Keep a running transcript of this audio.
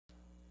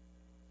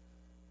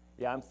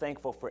Yeah, I'm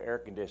thankful for air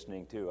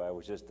conditioning too. I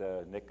was just,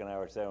 Nick and I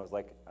were saying, I was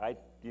like,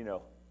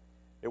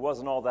 it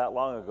wasn't all that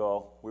long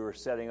ago. We were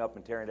setting up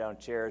and tearing down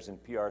chairs in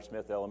P.R.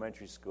 Smith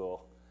Elementary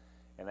School,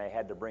 and I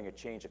had to bring a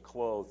change of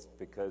clothes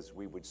because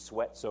we would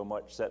sweat so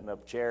much setting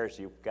up chairs.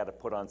 You've got to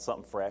put on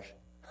something fresh.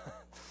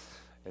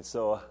 And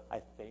so I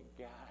thank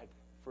God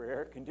for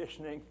air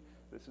conditioning.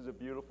 This is a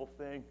beautiful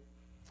thing.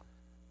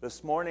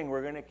 This morning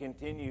we're going to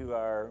continue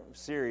our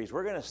series.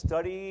 We're going to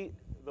study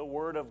the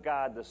Word of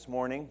God this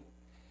morning.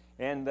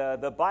 And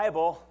the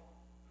Bible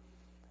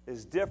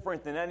is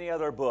different than any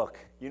other book.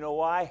 You know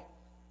why?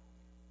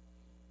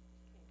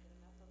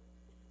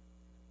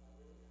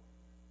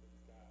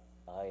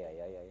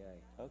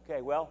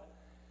 Okay, well,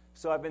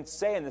 so I've been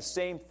saying the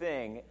same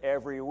thing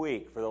every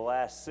week for the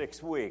last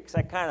 6 weeks.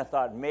 I kind of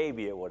thought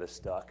maybe it would have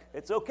stuck.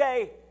 It's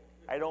okay.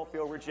 I don't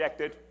feel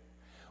rejected.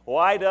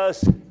 Why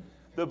does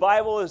the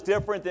Bible is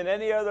different than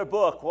any other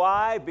book?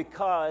 Why?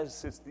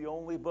 Because it's the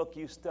only book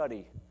you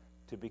study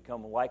to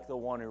become like the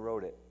one who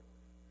wrote it.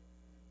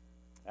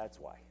 That's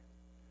why.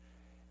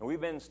 And we've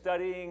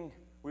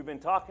been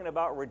talking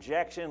about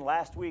rejection.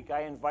 Last week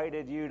I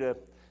invited you to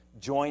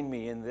join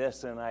me in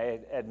this, and I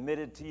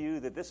admitted to you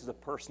that this is a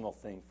personal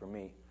thing for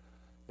me.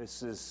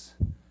 This is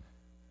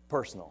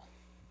personal.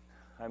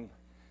 I'm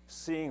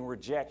seeing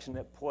rejection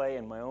at play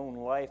in my own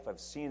life. I've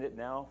seen it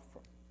now.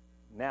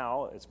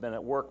 It's been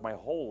at work my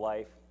whole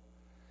life,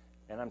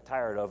 and I'm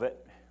tired of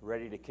it,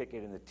 ready to kick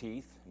it in the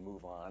teeth and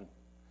move on.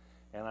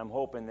 And I'm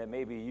hoping that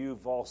maybe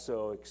you've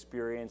also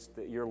experienced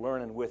that you're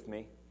learning with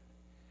me.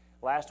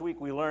 Last week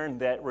we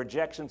learned that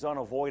rejection's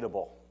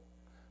unavoidable.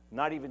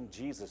 Not even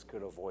Jesus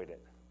could avoid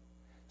it.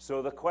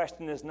 So the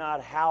question is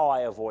not how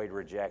I avoid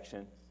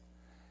rejection.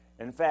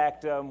 In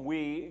fact,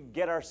 we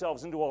get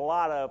ourselves into a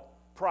lot of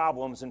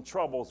problems and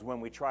troubles when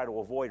we try to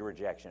avoid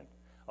rejection.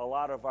 A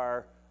lot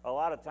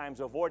of times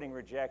avoiding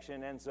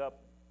rejection ends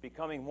up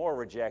becoming more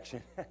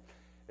rejection.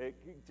 It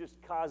just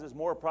causes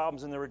more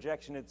problems than the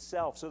rejection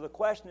itself. So the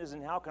question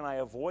isn't how can I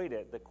avoid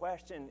it? The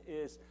question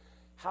is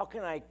how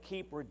can I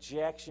keep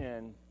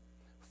rejection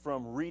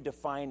from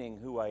redefining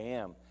who I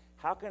am?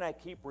 How can I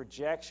keep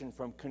rejection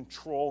from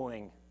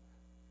controlling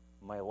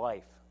my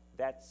life?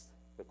 That's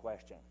the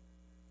question.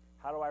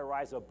 How do I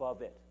rise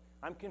above it?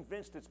 I'm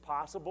convinced it's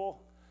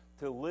possible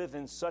to live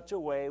in such a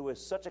way with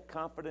such a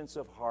confidence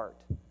of heart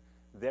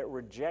that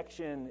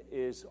rejection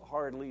is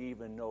hardly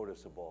even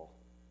noticeable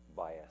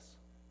by us.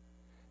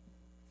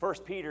 1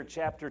 Peter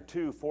chapter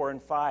 2, 4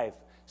 and 5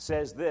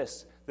 says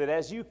this, that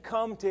as you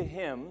come to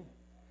him,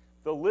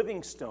 the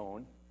living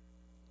stone,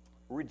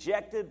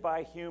 rejected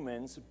by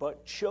humans,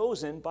 but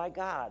chosen by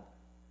God,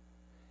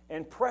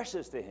 and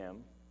precious to him,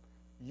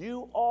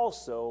 you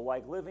also,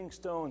 like living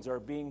stones, are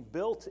being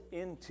built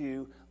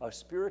into a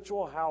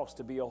spiritual house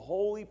to be a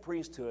holy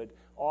priesthood,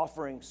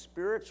 offering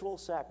spiritual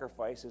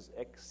sacrifices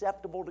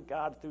acceptable to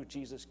God through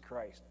Jesus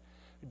Christ.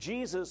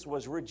 Jesus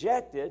was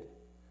rejected,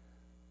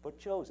 but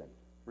chosen.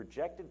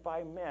 Rejected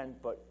by men,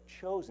 but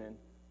chosen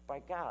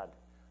by God.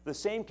 The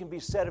same can be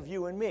said of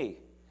you and me.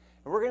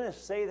 And we're going to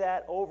say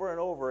that over and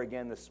over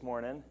again this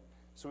morning.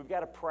 So we've got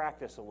to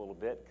practice a little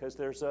bit because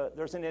there's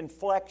an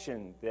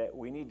inflection that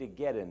we need to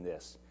get in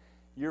this.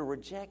 You're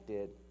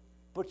rejected,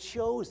 but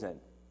chosen.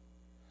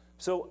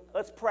 So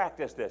let's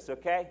practice this,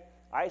 okay?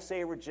 I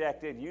say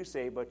rejected, you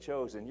say but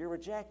chosen. You're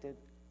rejected.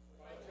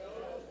 But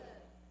chosen.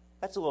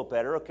 That's a little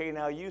better. Okay,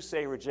 now you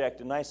say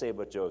rejected and I say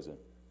but chosen.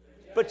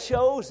 Rejected. But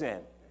chosen.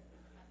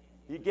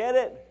 You get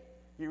it?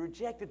 You're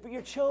rejected, but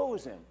you're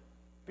chosen.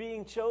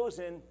 Being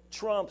chosen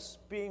trumps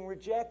being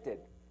rejected.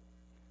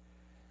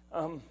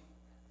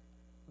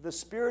 The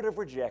spirit of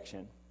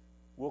rejection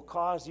will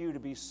cause you to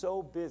be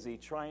so busy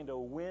trying to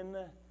win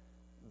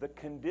the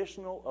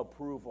conditional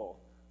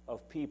approval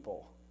of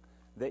people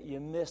that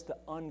you miss the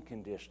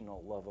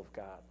unconditional love of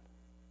God.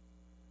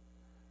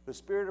 The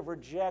spirit of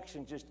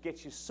rejection just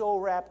gets you so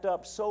wrapped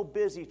up, so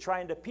busy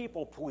trying to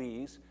people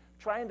please,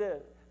 trying to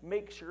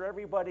make sure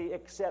everybody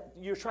accepts.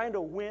 You're trying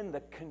to win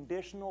the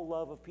conditional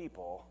love of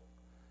people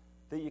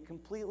that you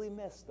completely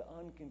miss the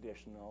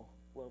unconditional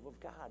love of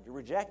God. You're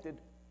rejected,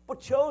 but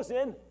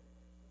chosen.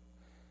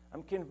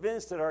 I'm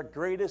convinced that our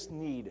greatest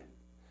need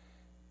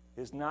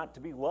is not to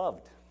be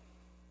loved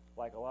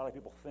like a lot of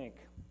people think.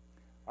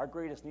 Our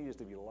greatest need is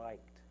to be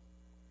liked.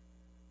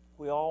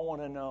 We all want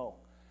to know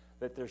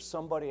that there's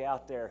somebody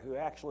out there who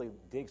actually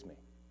digs me.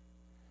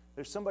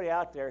 There's somebody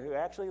out there who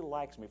actually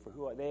likes me for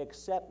who they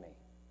accept me.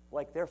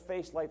 Like their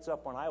face lights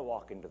up when I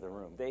walk into the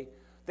room. They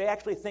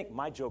actually think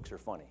my jokes are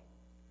funny.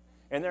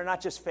 And they're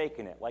not just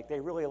faking it, like they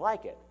really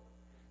like it.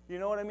 You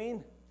know what I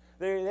mean?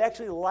 They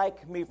actually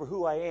like me for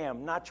who I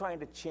am, not trying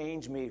to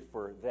change me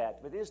for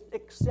that, but just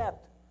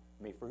accept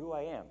me for who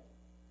I am.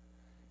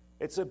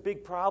 It's a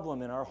big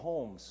problem in our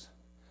homes.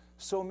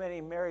 So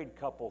many married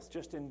couples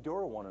just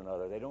endure one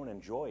another. They don't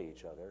enjoy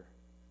each other.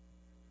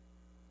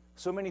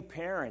 So many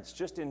parents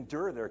just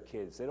endure their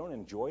kids. They don't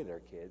enjoy their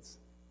kids.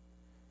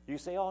 You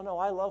say, oh, no,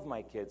 I love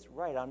my kids.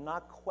 Right, I'm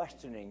not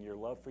questioning your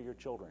love for your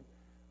children.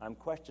 I'm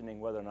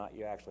questioning whether or not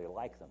you actually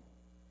like them.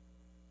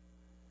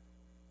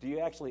 Do you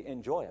actually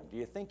enjoy them? Do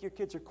you think your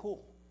kids are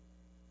cool?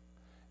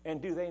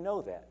 And do they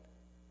know that?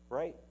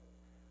 Right?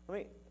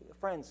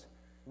 Friends,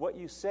 what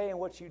you say and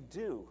what you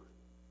do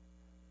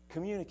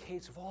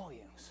communicates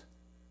volumes.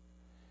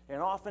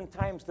 And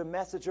oftentimes the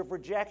message of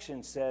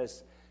rejection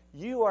says,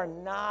 you are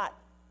not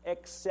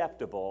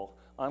acceptable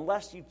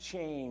unless you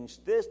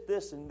change this,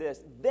 this, and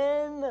this.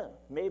 Then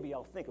maybe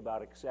I'll think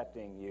about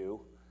accepting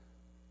you.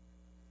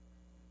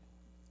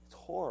 It's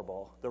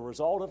horrible. The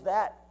result of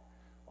that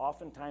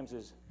oftentimes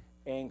is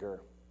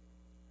anger.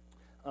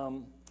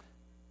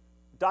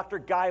 Dr.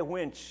 Guy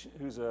Winch,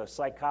 who's a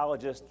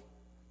psychologist,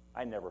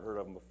 I never heard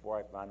of him before.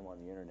 I found him on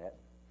the internet.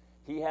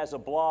 He has a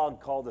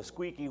blog called The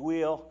Squeaky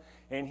Wheel,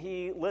 and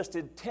he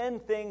listed 10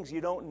 things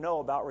you don't know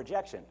about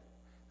rejection.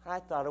 I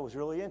thought it was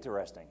really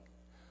interesting.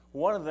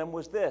 One of them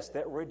was this,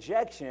 that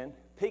rejection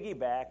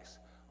piggybacks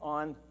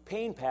on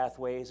pain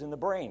pathways in the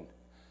brain.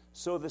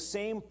 So the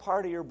same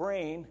part of your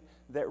brain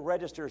that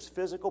registers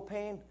physical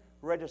pain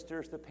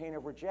registers the pain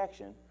of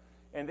rejection.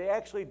 And they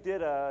actually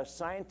did a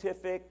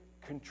scientific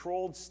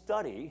controlled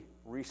study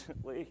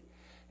recently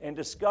and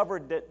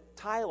discovered that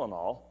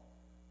Tylenol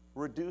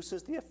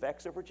reduces the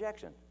effects of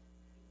rejection.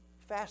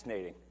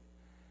 Fascinating.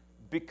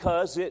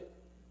 Because it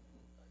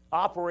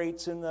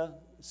operates in the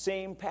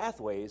same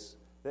pathways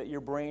that your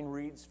brain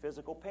reads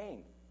physical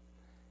pain.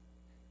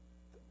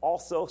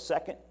 Also,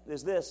 second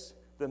is this,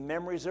 the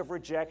memories of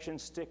rejection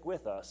stick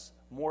with us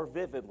more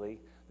vividly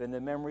than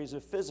the memories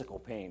of physical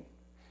pain.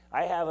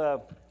 I have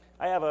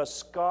a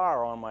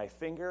scar on my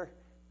finger.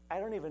 I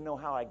don't even know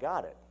how I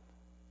got it.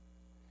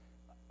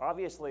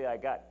 Obviously, I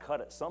got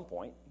cut at some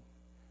point,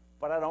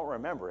 but I don't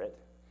remember it.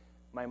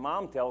 My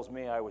mom tells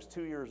me I was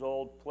 2 years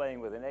old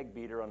playing with an egg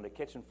beater on the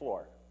kitchen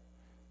floor.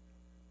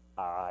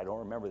 I don't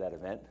remember that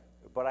event,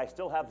 but I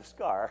still have the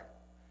scar.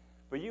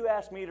 But you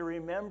asked me to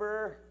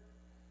remember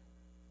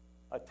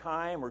a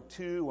time or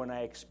two when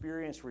I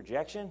experienced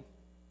rejection,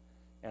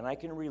 and I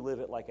can relive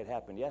it like it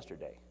happened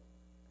yesterday.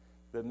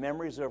 The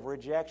memories of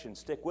rejection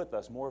stick with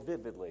us more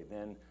vividly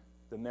than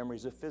the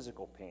memories of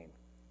physical pain.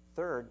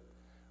 Third,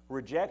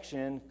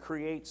 rejection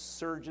creates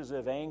surges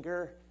of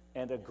anger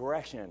and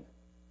aggression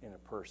in a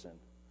person,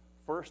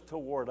 first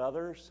toward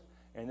others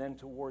and then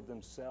toward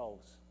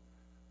themselves.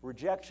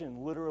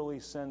 Rejection literally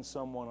sends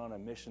someone on a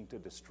mission to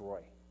destroy.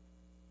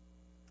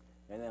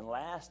 And then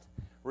last,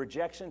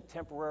 rejection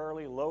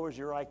temporarily lowers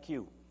your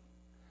IQ.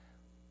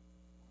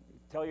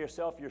 Tell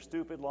yourself you're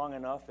stupid long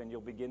enough and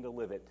you'll begin to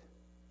live it.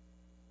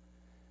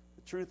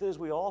 The truth is,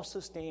 we all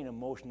sustain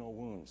emotional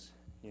wounds,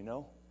 you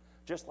know?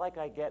 Just like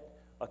I get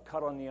a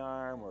cut on the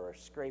arm or a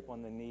scrape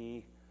on the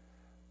knee,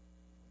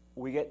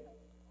 we get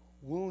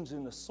wounds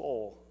in the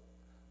soul.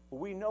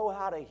 We know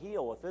how to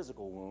heal a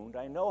physical wound.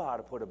 I know how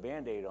to put a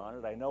Band-Aid on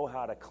it. I know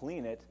how to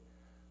clean it.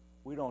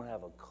 We don't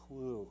have a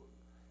clue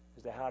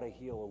as to how to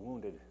heal a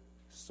wounded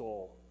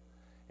soul.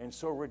 And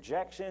so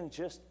rejection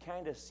just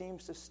kind of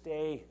seems to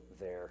stay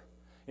there.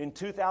 In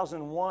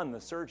 2001,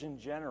 the Surgeon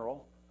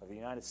General of the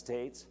United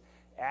States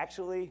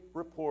actually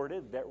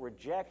reported that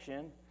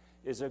rejection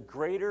is a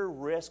greater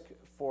risk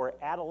for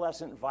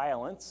adolescent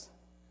violence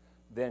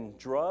than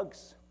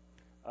drugs,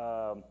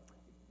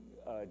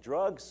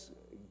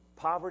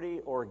 poverty,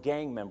 or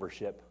gang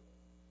membership.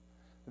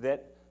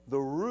 That the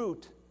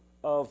root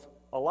of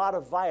a lot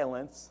of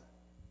violence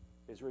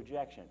is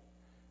rejection.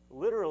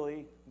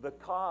 Literally, the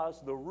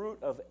root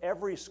of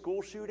every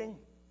school shooting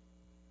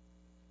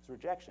is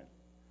rejection.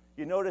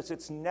 You notice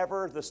it's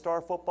never the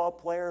star football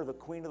player, the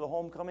queen of the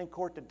homecoming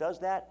court that does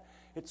that.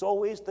 It's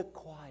always the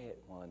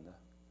quiet one,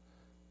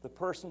 the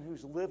person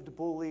who's lived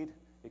bullied,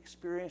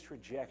 experienced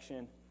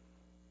rejection,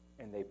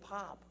 and they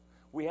pop.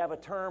 We have a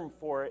term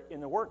for it in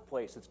the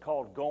workplace. It's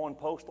called going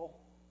postal.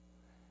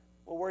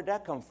 Well, where'd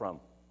that come from?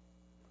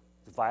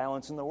 The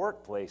violence in the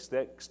workplace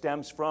that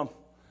stems from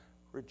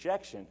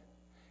rejection.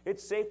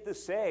 It's safe to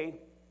say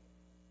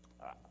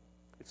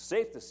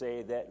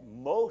that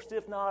most,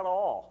 if not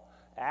all,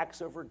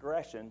 acts of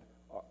aggression,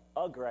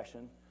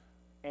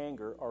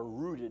 anger, are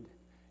rooted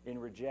in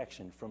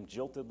rejection, from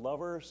jilted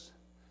lovers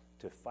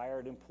to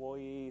fired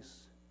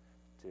employees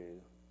to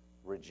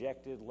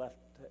rejected,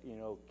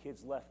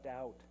 kids left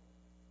out.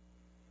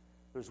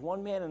 There's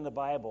one man in the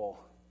Bible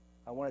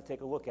I want to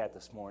take a look at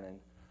this morning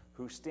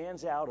who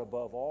stands out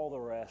above all the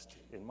rest,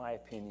 in my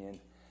opinion,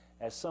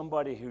 as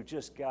somebody who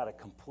just got a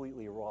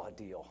completely raw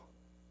deal.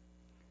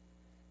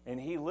 And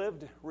he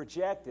lived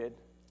rejected,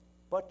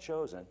 but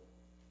chosen.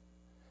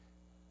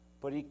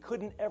 But he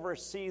couldn't ever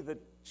see the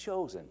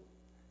chosen.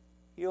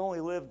 He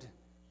only lived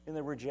in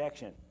the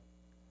rejection.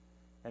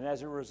 And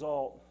as a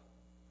result,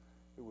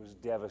 it was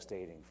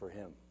devastating for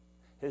him.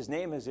 His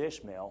name is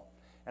Ishmael.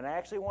 And I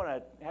actually want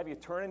to have you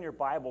turn in your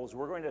Bibles.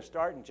 We're going to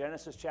start in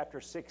Genesis chapter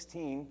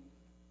 16.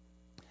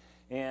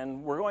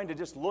 And we're going to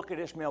just look at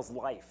Ishmael's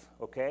life,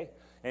 okay?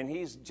 And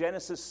he's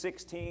Genesis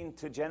 16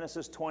 to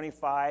Genesis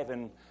 25.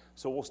 And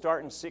so we'll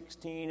start in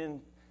 16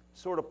 and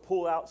sort of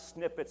pull out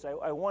snippets.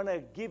 I want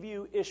to give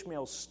you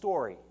Ishmael's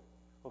story,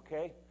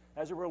 okay,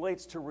 as it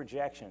relates to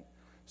rejection.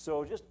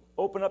 So just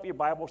open up your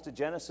Bibles to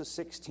Genesis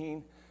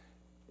 16.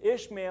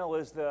 Ishmael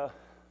is the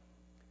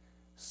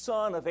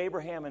son of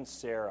Abraham and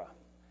Sarah.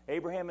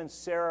 Abraham and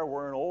Sarah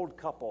were an old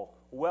couple,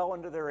 well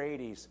into their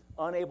 80s,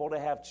 unable to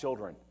have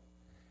children.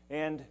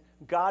 And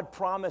God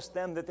promised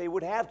them that they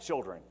would have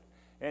children.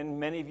 And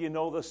many of you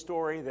know the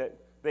story that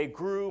they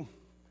grew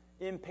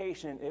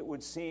impatient, it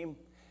would seem.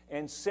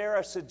 And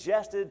Sarah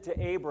suggested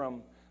to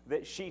Abram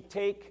that she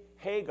take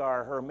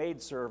Hagar, her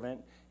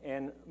maidservant,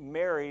 and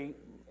marry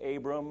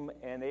Abram,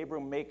 and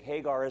Abram make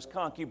Hagar his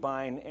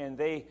concubine, and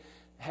they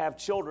have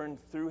children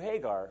through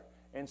Hagar.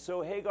 And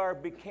so Hagar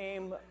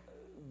became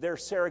their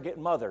surrogate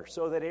mother,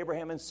 so that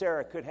Abraham and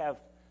Sarah could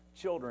have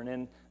children.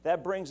 And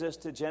that brings us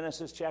to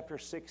Genesis chapter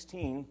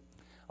 16.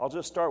 I'll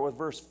just start with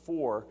verse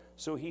 4.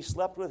 So he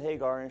slept with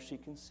Hagar, and she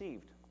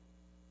conceived.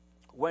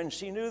 When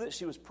she knew that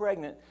she was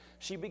pregnant,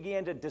 she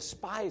began to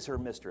despise her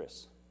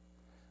mistress.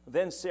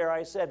 Then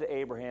Sarai said to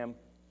Abraham,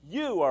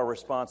 "You are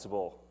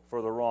responsible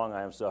for the wrong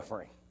I am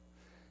suffering.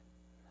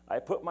 I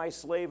put my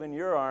slave in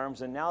your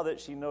arms, and now that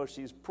she knows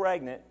she's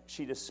pregnant,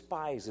 she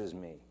despises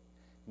me.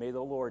 May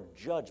the Lord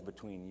judge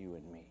between you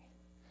and me."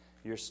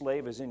 "Your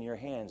slave is in your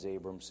hands,"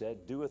 Abram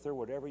said. "Do with her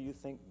whatever you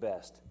think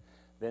best."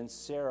 Then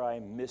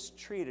Sarai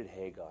mistreated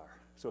Hagar,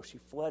 so she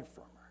fled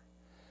from her.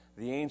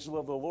 The angel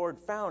of the Lord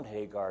found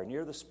Hagar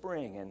near the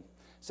spring and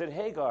said,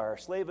 "Hagar,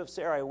 slave of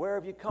Sarai, where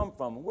have you come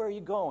from? Where are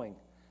you going?"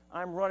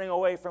 "I'm running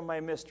away from my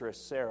mistress,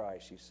 Sarai,"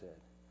 she said.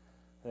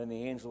 Then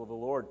the angel of the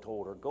Lord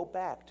told her, "Go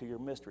back to your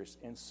mistress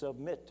and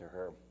submit to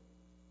her."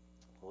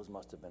 Those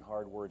must have been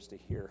hard words to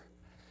hear.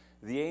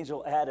 The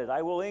angel added,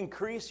 "I will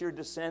increase your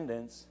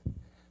descendants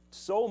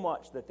so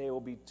much that they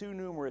will be too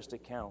numerous to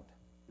count."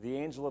 The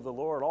angel of the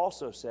Lord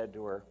also said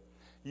to her,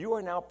 "You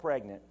are now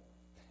pregnant,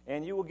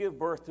 and you will give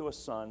birth to a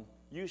son.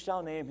 You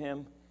shall name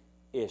him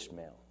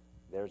Ishmael."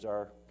 There's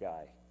our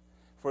guy.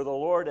 "For the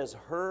Lord has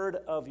heard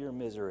of your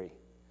misery.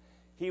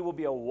 He will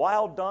be a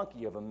wild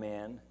donkey of a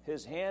man.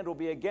 His hand will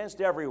be against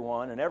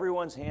everyone, and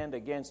everyone's hand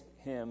against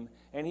him,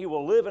 and he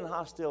will live in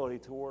hostility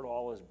toward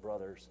all his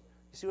brothers."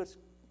 You see what's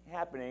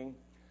happening?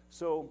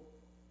 So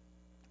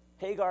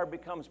Hagar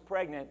becomes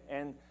pregnant,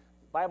 and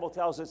the Bible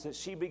tells us that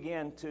she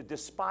began to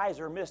despise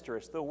her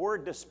mistress. The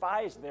word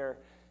despise there,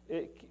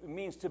 it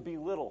means to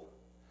belittle.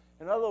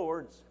 In other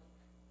words,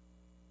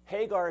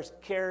 Hagar is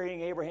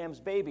carrying Abraham's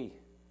baby,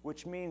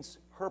 which means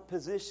her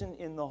position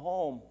in the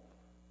home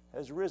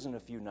has risen a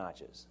few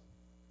notches.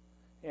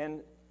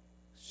 And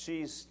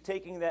she's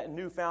taking that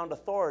newfound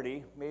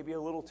authority maybe a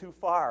little too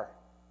far.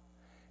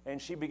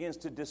 And she begins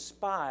to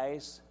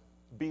despise,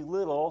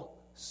 belittle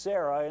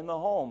Sarah in the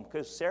home,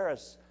 because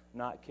Sarah's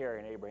not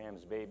carrying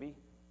Abraham's baby.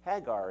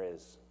 Hagar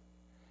is.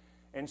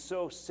 And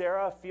so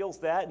Sarah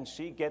feels that, and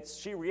she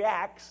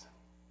reacts.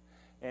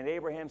 And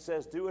Abraham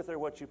says, "Do with her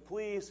what you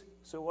please."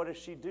 So what does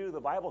she do? The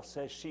Bible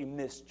says she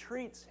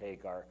mistreats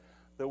Hagar.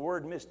 The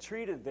word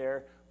mistreated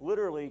there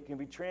literally can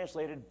be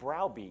translated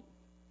browbeat.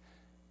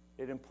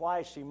 It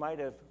implies she might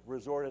have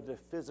resorted to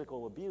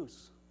physical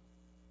abuse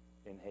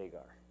in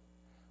Hagar.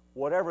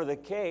 Whatever the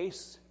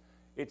case,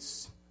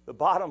 the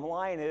bottom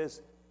line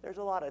is there's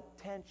a lot of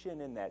tension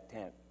in that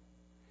tent.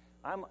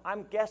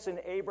 I'm guessing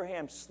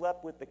Abraham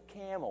slept with the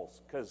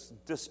camels, because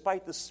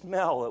despite the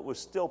smell, it was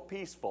still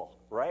peaceful,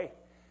 right?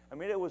 I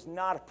mean, it was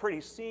not a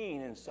pretty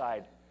scene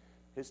inside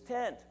his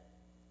tent.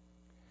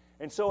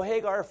 And so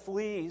Hagar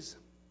flees,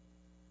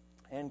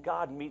 and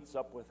God meets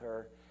up with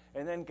her.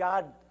 And then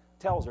God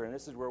tells her, and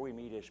this is where we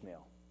meet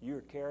Ishmael,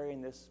 "You're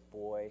carrying this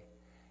boy,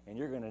 and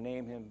you're going to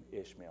name him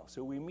Ishmael."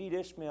 So we meet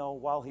Ishmael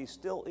while he's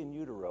still in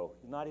utero.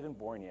 He's not even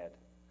born yet.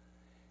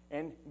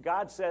 And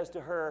God says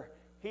to her,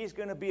 he's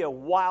going to be a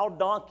wild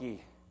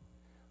donkey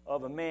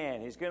of a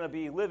man. He's going to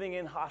be living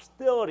in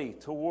hostility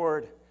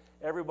toward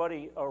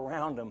everybody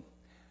around him.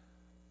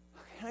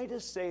 Can I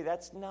just say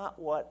that's not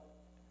what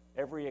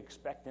every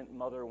expectant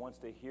mother wants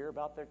to hear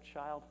about their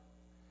child?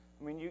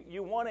 I mean,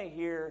 you want to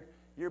hear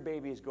your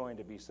baby is going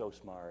to be so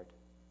smart.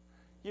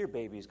 Your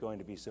baby is going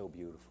to be so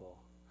beautiful.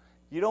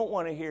 You don't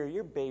want to hear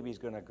your baby's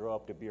going to grow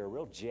up to be a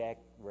real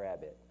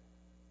jackrabbit.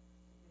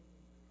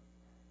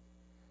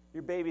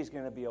 Your baby's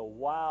going to be a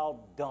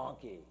wild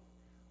donkey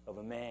of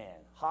a man,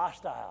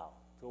 hostile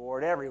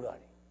toward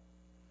everybody.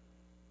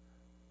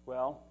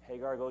 Well,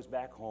 Hagar goes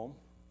back home.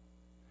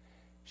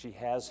 She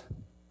has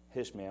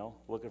Ishmael.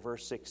 Look at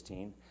verse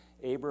 16.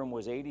 Abram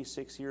was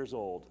 86 years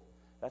old.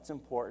 That's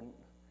important.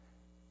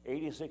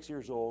 86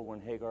 years old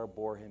when Hagar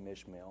bore him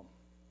Ishmael.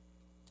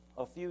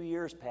 A few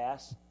years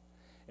pass,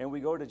 and we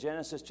go to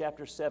Genesis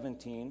chapter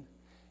 17,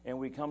 and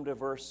we come to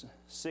verse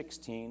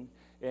 16,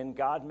 and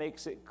God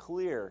makes it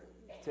clear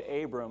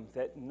to Abram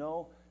that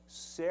no,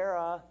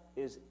 Sarah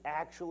is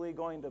actually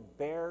going to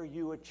bear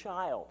you a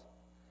child.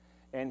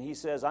 And he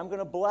says, "I'm going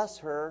to bless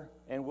her,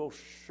 and will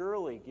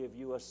surely give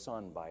you a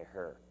son by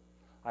her.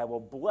 I will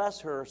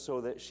bless her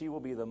so that she will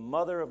be the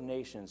mother of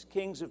nations.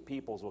 Kings of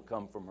peoples will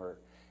come from her."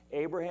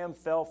 Abraham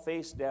fell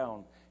face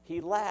down. He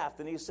laughed,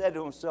 and he said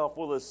to himself,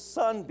 "Will a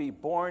son be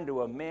born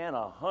to a man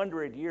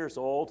 100 years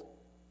old?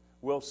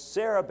 Will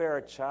Sarah bear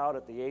a child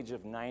at the age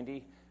of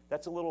 90?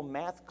 That's a little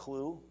math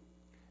clue.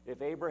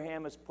 if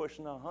Abraham is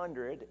pushing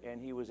 100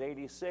 and he was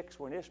 86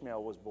 when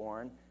Ishmael was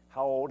born,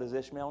 how old is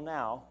Ishmael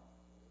now?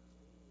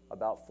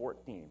 About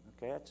 14.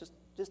 Okay,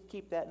 just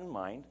keep that in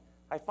mind.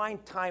 I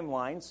find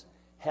timelines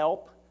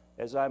help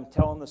as I'm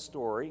telling the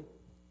story.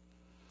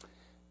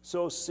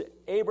 So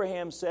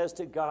Abraham says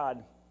to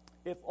God,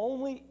 if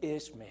only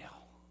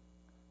Ishmael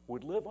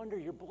would live under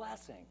your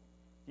blessing.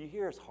 You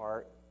hear his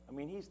heart. I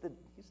mean, he's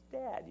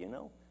dad, you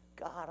know.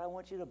 God, I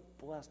want you to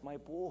bless my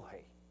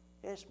boy,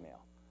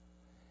 Ishmael.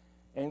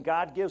 And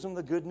God gives him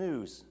the good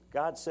news.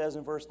 God says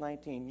in verse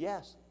 19,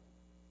 yes,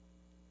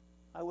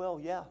 I will,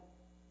 yeah.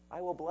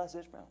 I will bless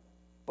Ishmael.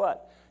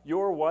 But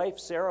your wife,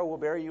 Sarah, will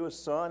bear you a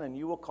son, and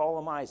you will call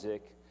him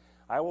Isaac.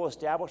 I will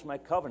establish my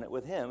covenant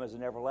with him as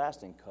an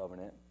everlasting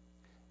covenant,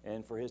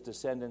 and for his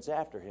descendants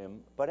after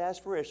him. But as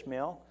for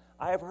Ishmael,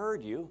 I have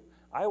heard you.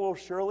 I will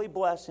surely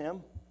bless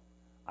him.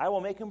 I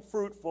will make him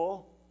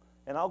fruitful,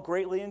 and I'll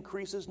greatly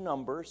increase his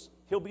numbers.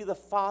 He'll be the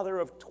father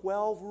of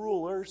 12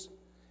 rulers,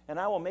 and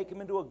I will make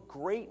him into a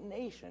great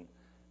nation.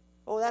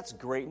 Oh, that's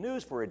great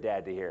news for a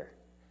dad to hear.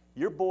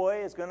 Your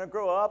boy is going to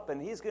grow up,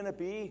 and he's going to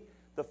be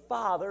the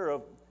father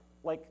of,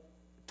 like,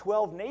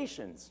 12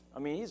 nations. I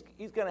mean,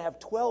 he's going to have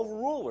 12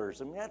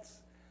 rulers. I mean,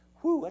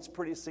 that's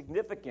pretty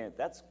significant.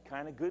 That's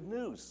kind of good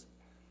news.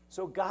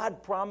 So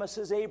God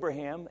promises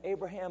Abraham,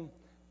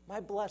 my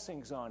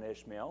blessing's on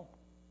Ishmael,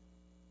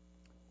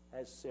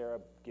 as Sarah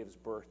gives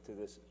birth to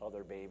this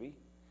other baby.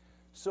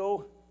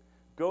 So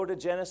go to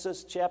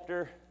Genesis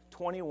chapter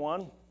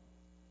 21,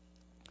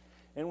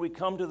 and we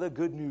come to the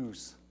good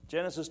news.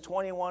 Genesis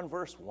 21,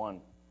 verse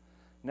 1.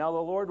 Now the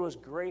Lord was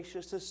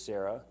gracious to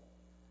Sarah,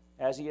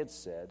 as he had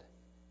said,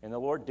 and the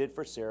Lord did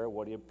for Sarah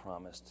what he had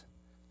promised.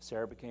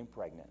 Sarah became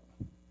pregnant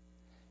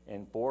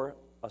and bore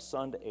a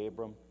son to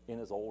Abram in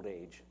his old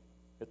age,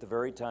 at the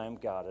very time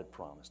God had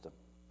promised him.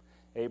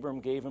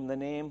 Abram gave him the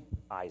name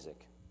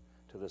Isaac,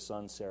 to the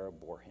son Sarah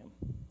bore him.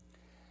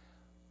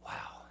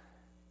 Wow,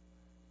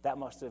 that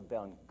must have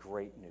been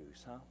great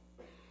news, huh?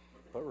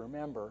 But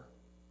remember,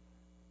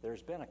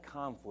 there's been a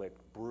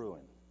conflict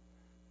brewing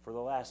for the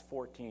last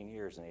 14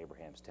 years in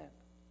Abraham's tent,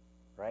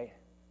 right?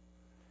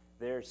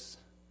 There's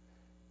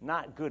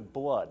not good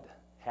blood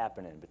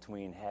happening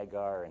between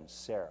Hagar and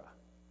Sarah.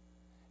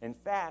 In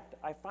fact,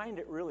 I find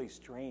it really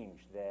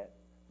strange that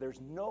there's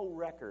no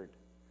record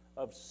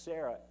of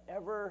Sarah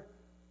ever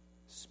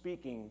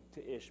speaking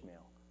to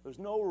Ishmael. There's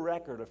no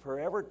record of her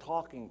ever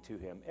talking to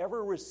him,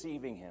 ever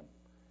receiving him.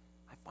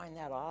 I find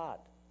that odd.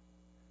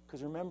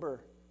 Because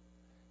remember,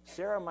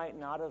 Sarah might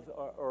not have,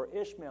 or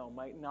Ishmael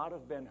might not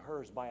have been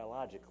hers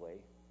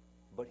biologically,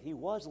 but he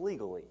was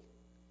legally.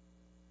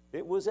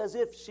 It was as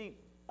if she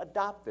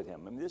adopted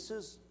him. I mean, this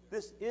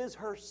is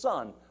her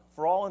son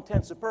for all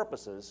intents and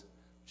purposes,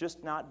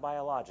 just not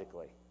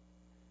biologically.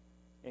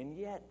 And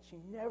yet, she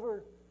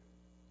never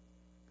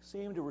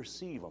seemed to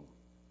receive him.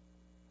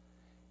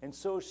 And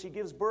so she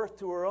gives birth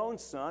to her own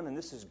son, and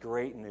this is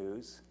great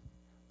news.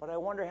 But I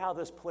wonder how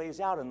this plays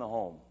out in the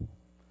home.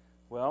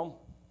 Well,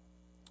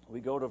 we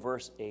go to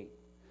verse 8.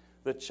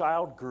 The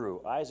child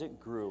grew, Isaac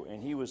grew,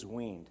 and he was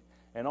weaned.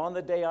 And on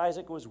the day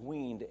Isaac was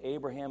weaned,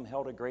 Abraham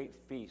held a great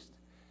feast.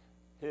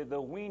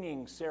 The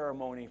weaning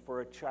ceremony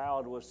for a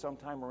child was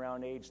sometime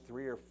around age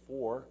 3 or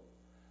 4.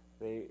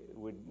 They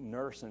would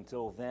nurse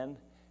until then.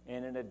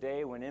 And in a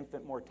day when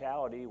infant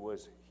mortality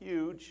was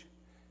huge,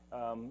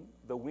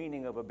 the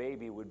weaning of a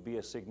baby would be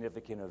a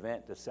significant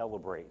event to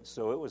celebrate.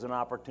 So it was an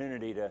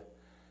opportunity to,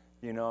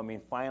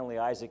 finally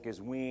Isaac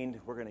is weaned.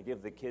 We're going to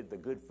give the kid the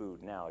good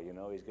food now.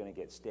 He's going to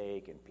get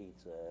steak and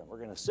pizza. We're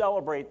going to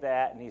celebrate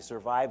that, and he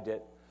survived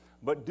it.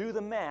 But do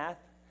the math.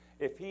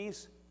 If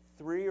he's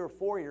 3 or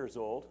 4 years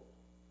old,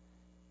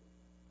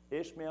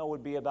 Ishmael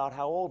would be about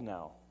how old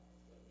now?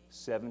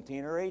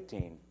 17 or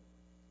 18.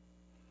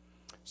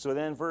 So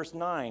then verse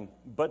 9,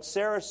 but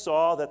Sarah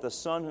saw that the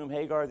son whom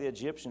Hagar the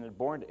Egyptian had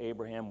borne to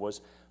Abraham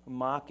was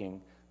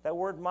mocking. That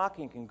word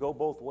mocking can go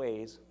both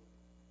ways.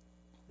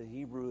 The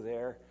Hebrew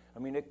there,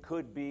 it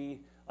could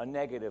be a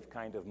negative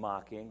kind of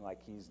mocking, like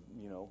he's,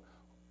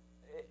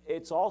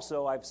 It's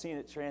also, I've seen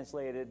it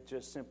translated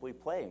just simply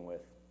playing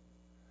with.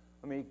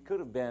 It could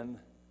have been,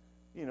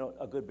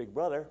 a good big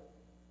brother.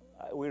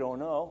 We don't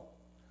know.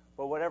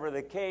 But whatever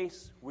the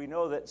case, we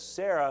know that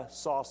Sarah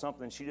saw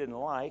something she didn't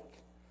like.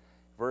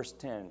 Verse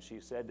 10, she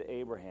said to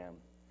Abraham,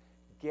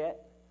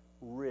 get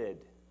rid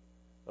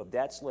of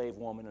that slave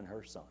woman and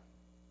her son.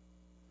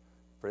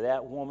 For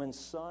that woman's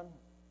son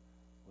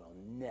will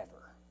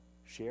never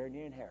share in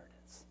the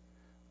inheritance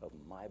of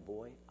my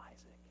boy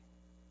Isaac.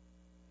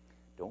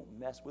 Don't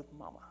mess with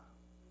mama.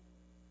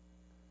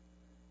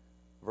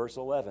 Verse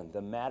 11,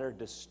 the matter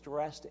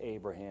distressed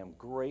Abraham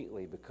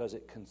greatly because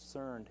it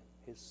concerned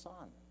his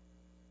son.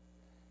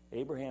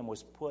 Abraham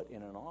was put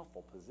in an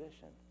awful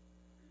position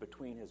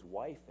between his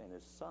wife and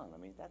his son.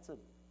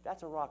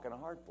 That's a rock and a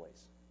hard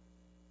place.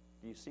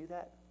 Do you see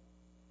that?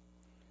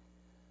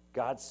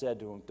 God said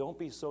to him, don't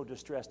be so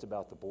distressed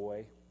about the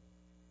boy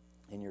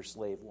and your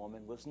slave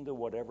woman. Listen to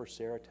whatever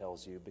Sarah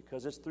tells you,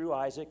 because it's through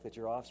Isaac that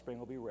your offspring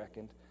will be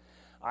reckoned.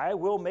 I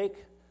will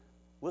make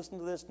listen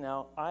to this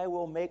now, I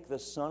will make the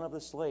son of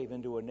the slave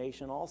into a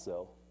nation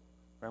also.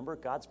 Remember,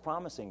 God's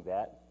promising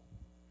that.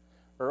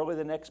 Early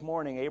the next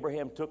morning,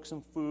 Abraham took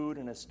some food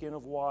and a skin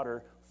of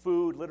water,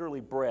 food,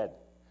 literally bread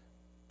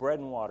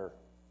and water,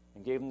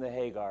 and gave them to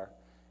Hagar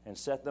and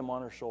set them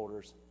on her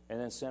shoulders and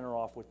then sent her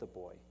off with the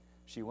boy.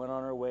 She went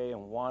on her way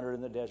and wandered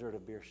in the desert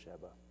of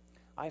Beersheba.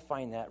 I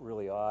find that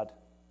really odd.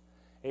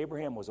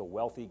 Abraham was a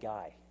wealthy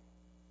guy.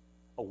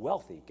 A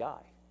wealthy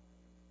guy.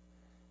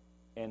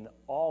 And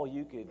all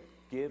you could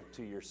give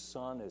to your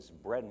son is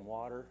bread and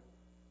water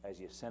as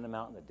you send him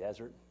out in the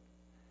desert?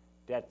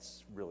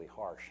 That's really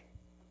harsh.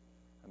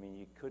 I mean,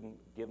 you couldn't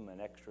give him an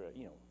extra,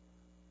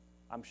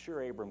 I'm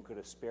sure Abram could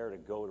have spared a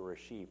goat or a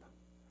sheep.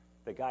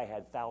 The guy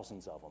had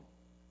thousands of them.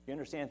 You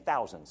understand?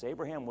 Thousands.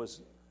 Abraham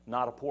was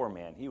not a poor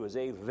man. He was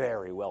a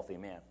very wealthy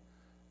man.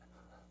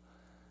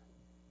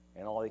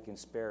 And all he can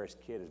spare his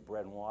kid is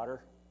bread and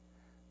water?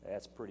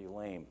 That's pretty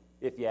lame,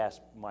 if you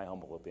ask my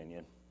humble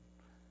opinion.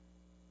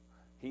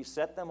 He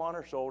set them on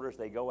her shoulders.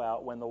 They go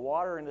out. When the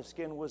water in the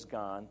skin was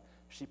gone,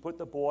 she put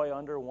the boy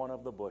under one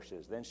of the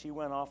bushes. Then she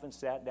went off and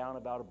sat down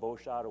about a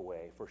bowshot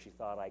away, for she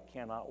thought, I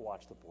cannot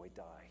watch the boy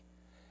die.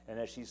 And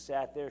as she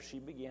sat there, she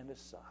began to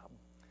sob.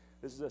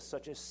 This is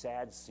such a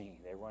sad scene.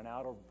 They run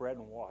out of bread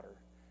and water,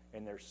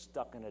 and they're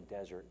stuck in a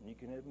desert. And you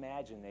can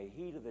imagine the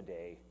heat of the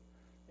day,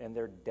 and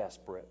they're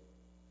desperate,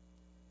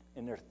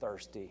 and they're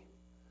thirsty,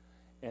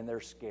 and they're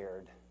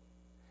scared.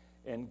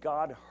 And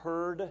God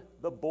heard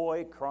the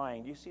boy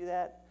crying. Do you see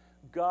that?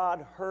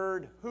 God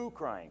heard who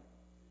crying?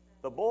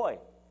 The boy.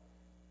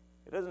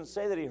 It doesn't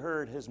say that he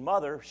heard his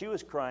mother. She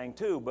was crying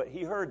too, but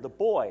he heard the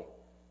boy.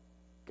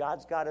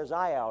 God's got his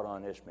eye out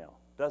on Ishmael,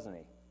 doesn't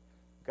he?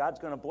 God's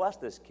going to bless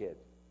this kid.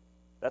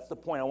 That's the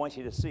point I want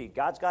you to see.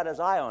 God's got his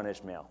eye on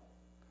Ishmael.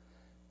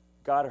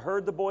 God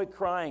heard the boy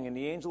crying, and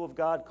the angel of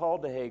God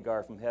called to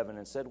Hagar from heaven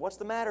and said, What's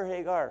the matter,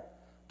 Hagar?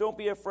 Don't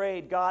be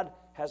afraid. God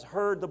has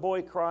heard the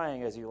boy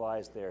crying as he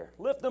lies there.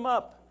 Lift him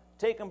up.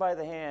 Take him by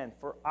the hand,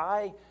 for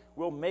I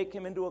will make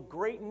him into a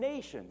great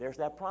nation. There's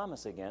that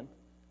promise again.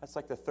 That's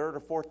like the third or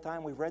fourth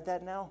time we've read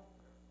that now.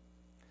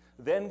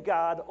 Then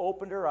God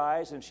opened her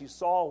eyes, and she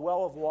saw a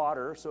well of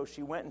water, so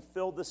she went and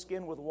filled the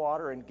skin with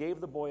water and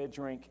gave the boy a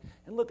drink.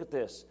 And look at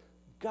this.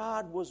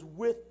 God was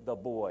with the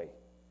boy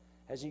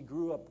as he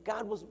grew up.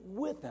 God was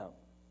with him.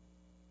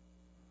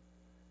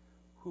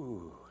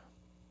 Whew.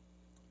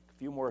 A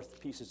few more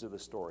pieces of the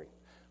story.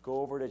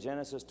 Go over to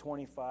Genesis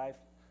 25.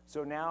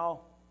 So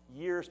now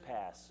years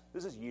pass.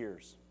 This is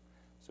years.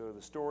 So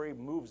the story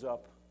moves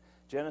up.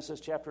 Genesis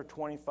chapter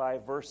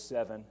 25, verse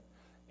 7.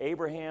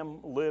 Abraham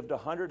lived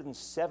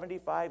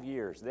 175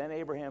 years. Then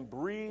Abraham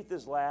breathed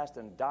his last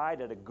and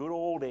died at a good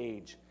old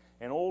age,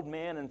 an old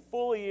man and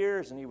full of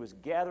years, and he was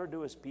gathered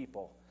to his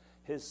people.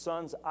 His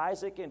sons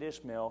Isaac and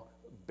Ishmael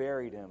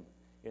buried him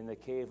in the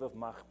cave of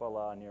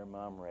Machpelah near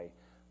Mamre.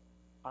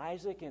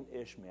 Isaac and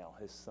Ishmael,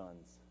 his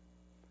sons.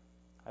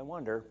 I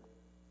wonder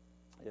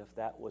if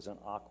that was an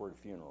awkward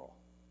funeral.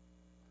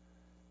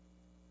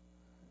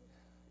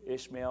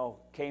 Ishmael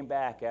came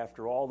back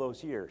after all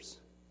those years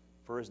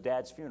for his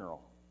dad's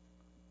funeral.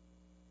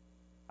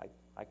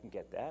 I can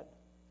get that.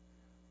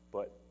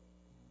 But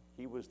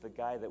he was the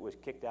guy that was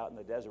kicked out in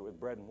the desert with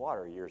bread and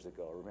water years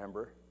ago,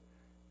 remember?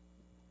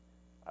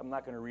 I'm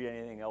not going to read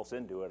anything else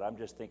into it. I'm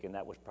just thinking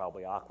that was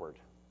probably awkward.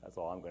 That's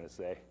all I'm going to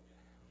say.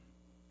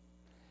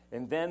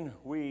 And then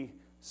we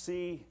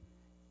see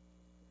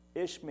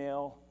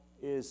Ishmael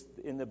is,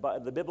 in the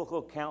biblical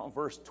account in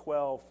verse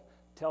 12,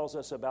 tells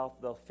us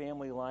about the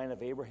family line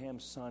of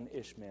Abraham's son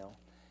Ishmael.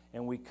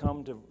 And we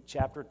come to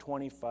chapter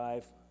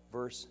 25,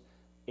 verse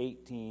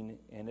 18,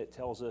 and it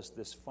tells us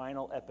this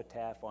final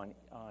epitaph on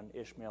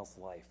Ishmael's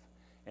life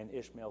and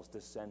Ishmael's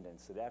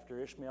descendants. That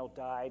after Ishmael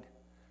died,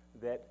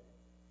 that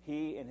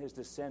he and his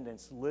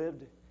descendants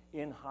lived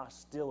in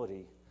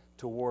hostility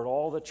toward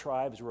all the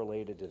tribes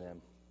related to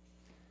them.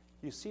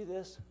 You see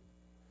this?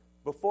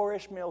 Before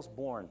Ishmael's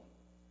born,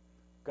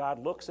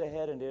 God looks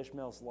ahead into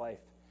Ishmael's life,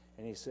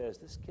 and he says,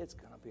 this kid's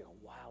going to be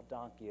a wild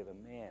donkey of a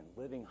man,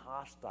 living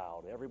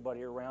hostile to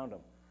everybody around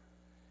him.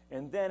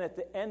 And then at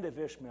the end of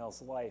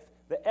Ishmael's life,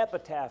 the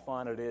epitaph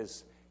on it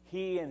is,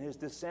 he and his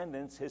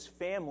descendants, his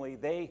family,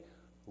 they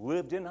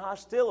lived in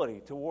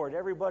hostility toward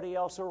everybody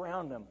else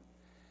around him.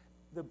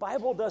 The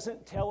Bible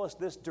doesn't tell us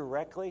this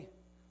directly,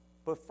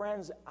 but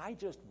friends, I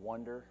just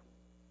wonder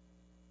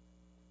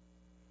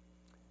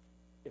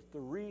if the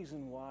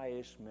reason why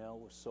Ishmael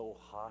was so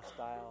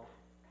hostile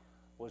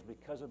was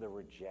because of the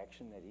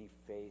rejection that he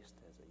faced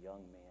as a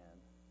young man.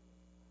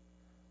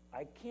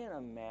 I can't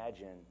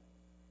imagine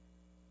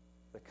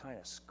the kind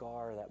of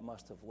scar that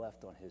must have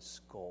left on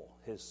his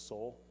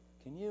soul.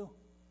 Can you?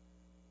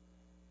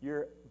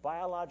 Your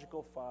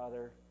biological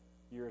father,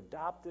 your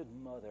adopted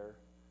mother,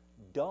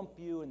 dump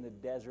you in the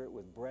desert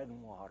with bread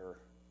and water.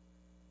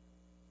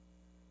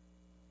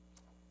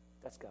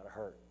 That's got to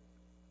hurt.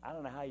 I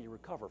don't know how you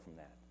recover from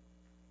that.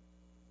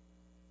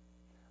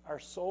 Our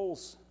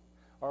souls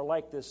are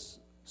like this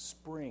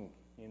spring,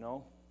 you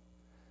know.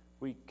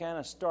 We kind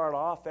of start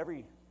off,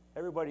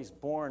 everybody's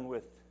born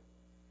with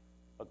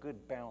a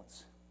good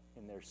bounce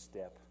in their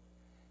step.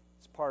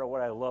 It's part of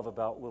what I love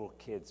about little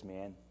kids,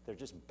 man. They're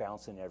just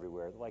bouncing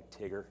everywhere. They're like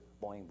Tigger,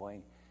 boing,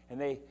 boing.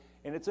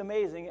 And it's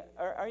amazing.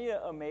 Are you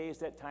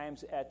amazed at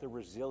times at the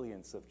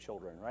resilience of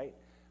children, right?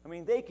 I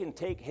mean, they can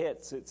take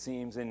hits, it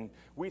seems, and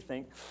we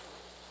think,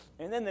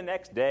 and then the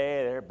next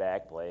day they're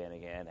back playing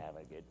again,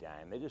 having a good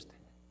time.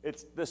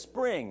 It's the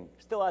spring,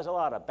 still has a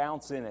lot of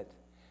bounce in it.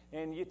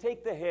 And you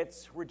take the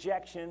hits,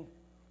 rejection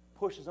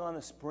pushes on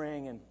the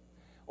spring, and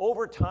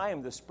over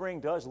time the spring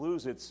does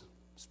lose its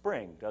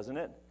spring, doesn't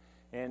it?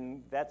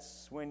 And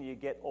that's when you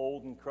get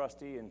old and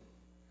crusty and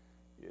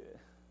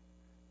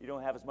you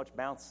don't have as much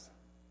bounce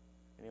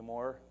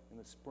anymore in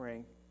the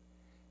spring.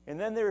 And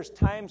then there's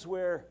times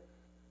where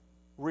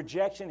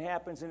rejection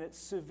happens and it's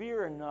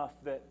severe enough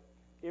that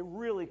it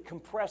really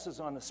compresses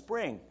on the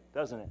spring,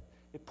 doesn't it?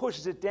 It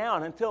pushes it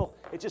down until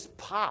it just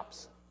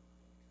pops.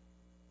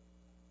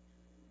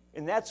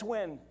 And that's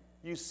when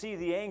you see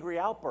the angry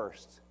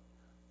outburst.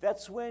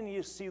 That's when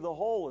you see the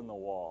hole in the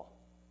wall.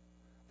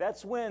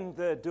 That's when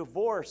the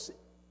divorce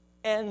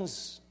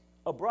ends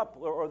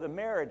abruptly, or the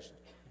marriage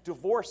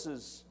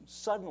divorces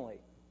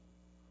suddenly.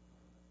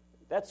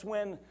 That's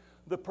when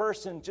the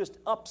person just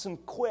ups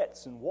and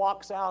quits and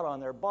walks out on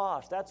their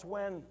boss. That's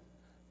when,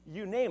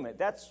 you name it,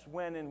 that's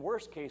when, in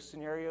worst case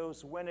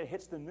scenarios, when it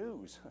hits the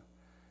news.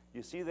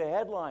 You see the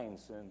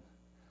headlines and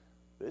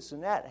this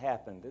and that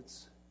happened.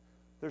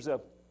 There's a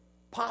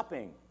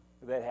popping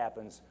that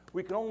happens.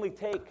 We can only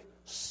take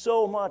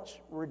so much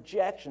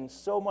rejection,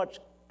 so much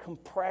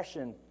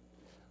compression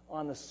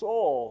on the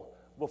soul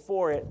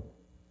before it.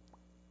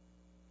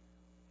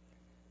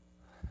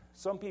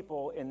 Some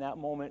people in that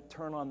moment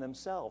turn on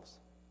themselves.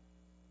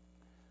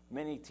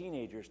 Many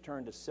teenagers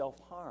turn to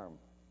self-harm.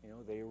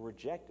 They were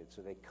rejected,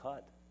 so they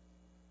cut.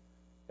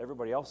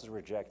 Everybody else is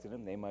rejecting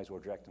them. They might as well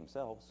reject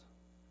themselves.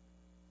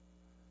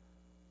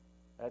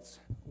 That's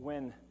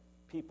when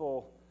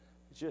people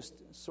just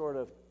sort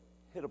of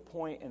hit a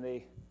point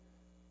and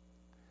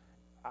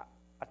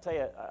I'll tell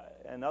you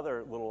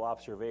another little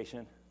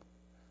observation.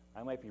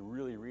 I might be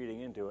really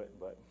reading into it,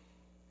 but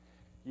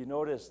you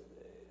notice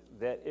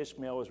that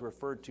Ishmael was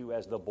referred to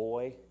as the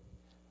boy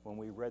when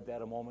we read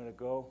that a moment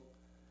ago.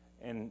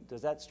 And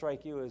does that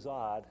strike you as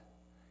odd?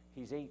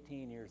 He's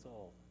 18 years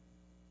old.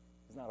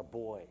 He's not a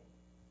boy,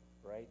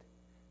 right?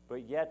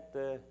 But yet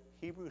the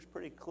Hebrew is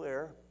pretty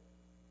clear.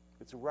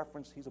 It's a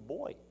reference, he's a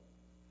boy.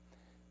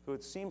 So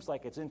it seems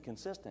like it's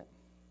inconsistent.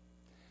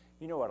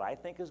 You know what I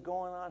think is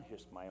going on?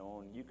 Here's my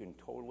own. You can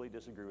totally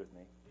disagree with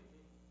me.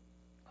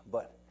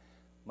 But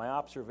my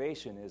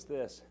observation is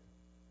this.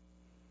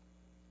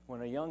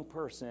 When a young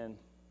person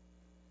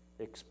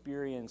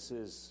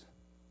experiences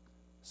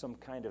some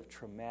kind of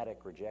traumatic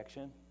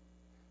rejection,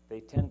 they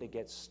tend to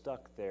get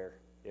stuck there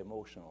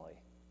emotionally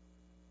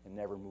and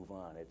never move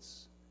on.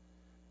 It's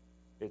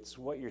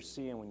what you're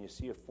seeing when you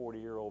see a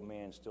 40-year-old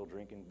man still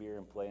drinking beer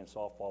and playing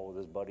softball with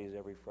his buddies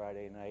every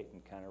Friday night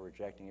and kind of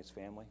rejecting his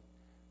family,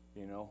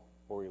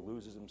 or he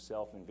loses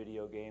himself in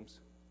video games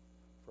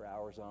for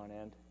hours on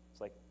end.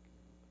 It's like,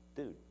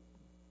 dude,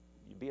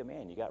 you be a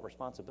man. You got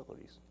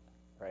responsibilities,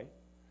 right?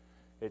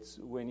 It's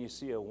when you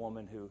see a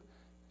woman who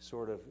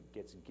sort of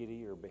gets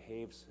giddy or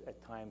behaves at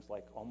times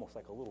like almost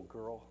like a little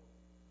girl.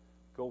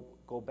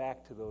 Go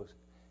back to those.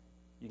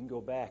 You can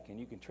go back and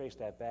you can trace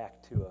that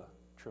back to a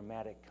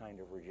traumatic kind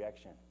of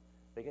rejection.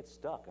 They get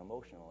stuck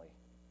emotionally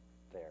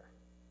there.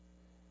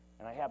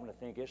 And I happen to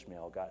think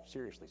Ishmael got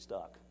seriously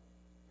stuck.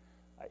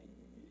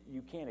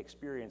 You can't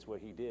experience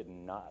what he did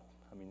and not.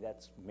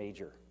 That's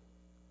major,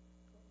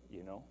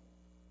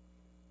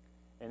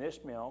 And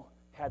Ishmael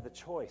had the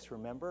choice,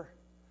 remember?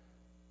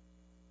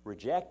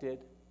 Rejected.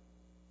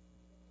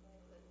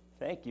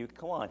 Thank you.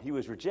 Come on. He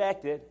was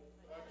rejected.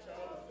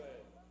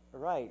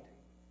 Right.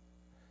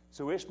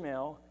 So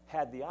Ishmael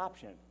had the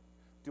option.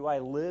 Do I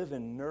live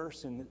and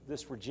nurse in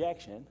this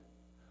rejection,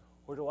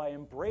 or do I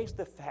embrace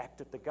the fact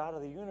that the God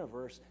of the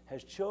universe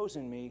has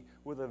chosen me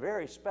with a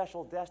very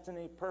special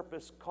destiny,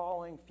 purpose,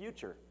 calling,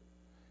 future?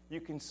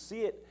 You can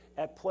see it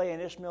at play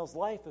in Ishmael's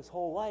life, his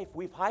whole life.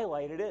 We've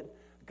highlighted it.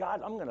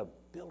 God, I'm going to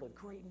build a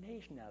great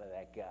nation out of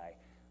that guy.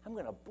 I'm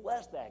going to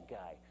bless that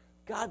guy.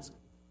 God's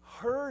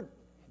heard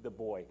the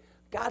boy.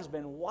 God's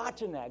been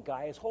watching that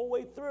guy his whole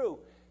way through.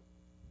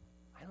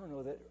 I don't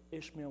know that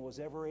Ishmael was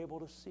ever able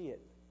to see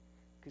it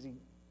because he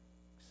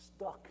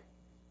stuck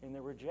in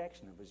the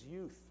rejection of his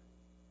youth.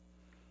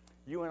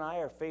 You and I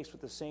are faced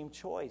with the same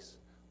choice.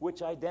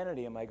 Which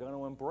identity am I going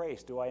to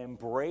embrace? Do I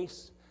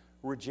embrace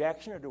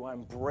rejection or do I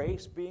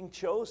embrace being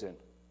chosen?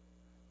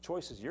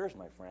 Choice is yours,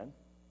 my friend.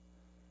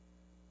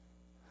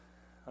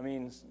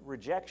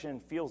 Rejection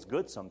feels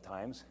good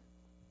sometimes,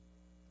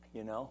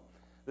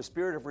 The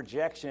spirit of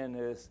rejection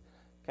is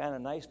kind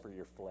of nice for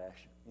your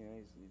flesh.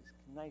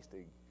 It's nice to...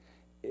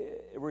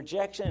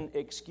 rejection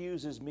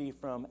excuses me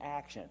from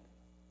action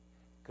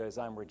because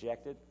I'm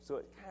rejected. So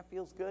it kind of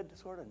feels good to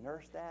sort of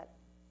nurse that,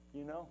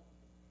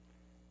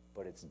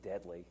 But it's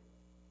deadly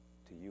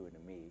to you and to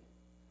me.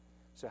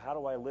 So how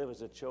do I live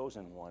as a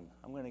chosen one?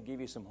 I'm going to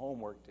give you some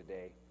homework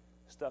today,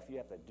 stuff you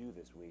have to do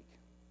this week.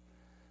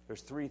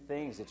 There's 3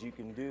 things that you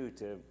can do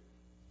to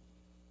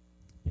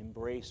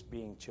embrace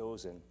being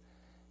chosen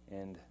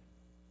and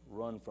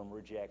run from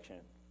rejection.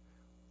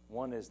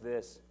 One is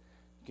this: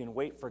 you can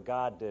wait for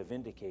God to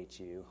vindicate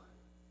you.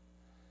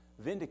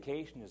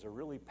 Vindication is a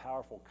really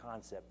powerful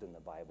concept in the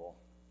Bible.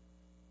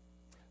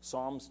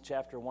 Psalms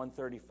chapter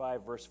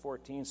 135, verse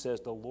 14 says,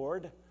 "The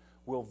Lord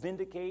will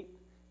vindicate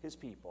his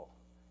people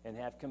and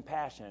have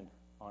compassion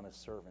on his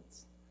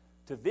servants."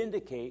 To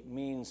vindicate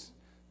means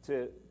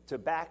to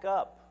back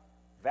up,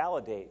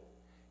 validate.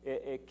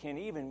 It can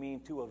even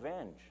mean to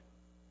avenge.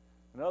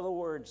 In other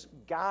words,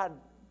 God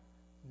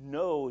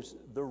knows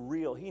the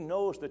real. He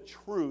knows the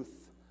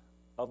truth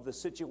of the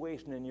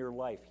situation in your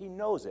life. He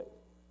knows it.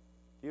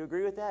 Do you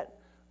agree with that?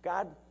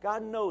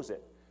 God knows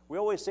it. We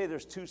always say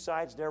there's 2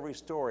 sides to every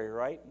story,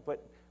 right?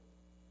 But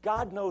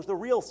God knows the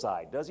real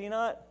side, does he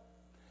not?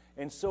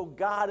 And so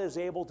God is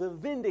able to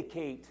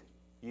vindicate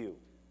you.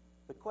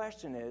 The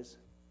question is,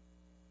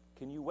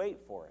 can you wait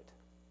for it?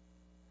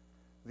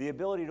 The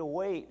ability to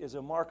wait is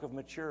a mark of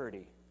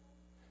maturity.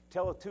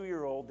 Tell a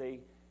 2-year-old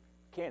they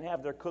can't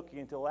have their cookie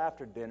until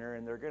after dinner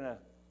and they're going to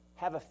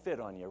have a fit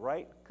on you,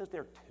 right? Because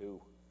they're 2.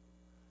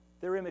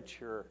 They're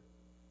immature.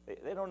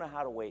 They don't know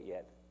how to wait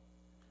yet.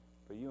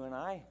 But you and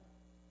I,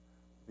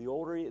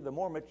 the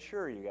more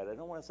mature you get. I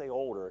don't want to say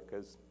older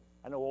because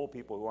I know old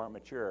people who aren't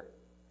mature.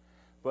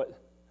 But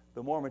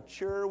the more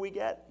mature we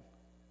get,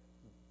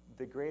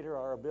 the greater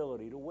our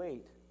ability to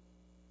wait.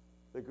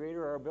 The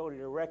greater our ability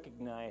to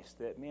recognize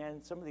that,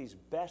 man, some of these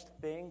best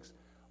things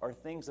are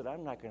things that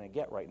I'm not going to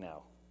get right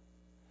now.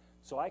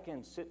 So I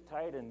can sit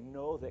tight and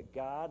know that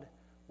God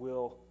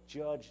will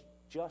judge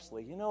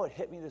justly. You know, it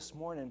hit me this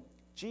morning.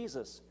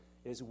 Jesus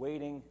is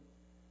waiting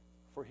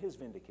for his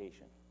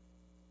vindication.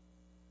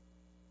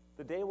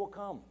 The day will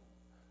come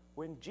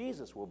when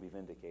Jesus will be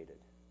vindicated.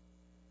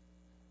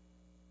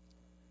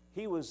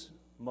 He was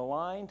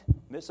maligned,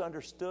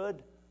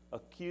 misunderstood,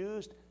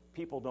 accused.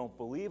 People don't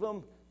believe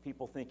him.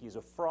 People think he's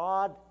a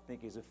fraud,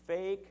 think he's a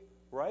fake,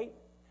 right?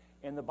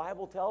 And the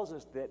Bible tells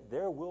us that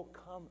there will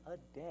come a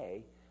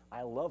day,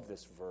 I love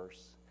this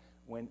verse,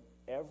 when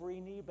every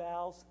knee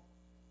bows,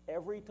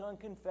 every tongue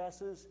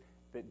confesses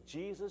that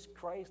Jesus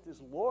Christ is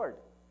Lord.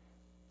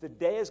 The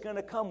day is going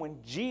to come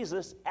when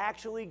Jesus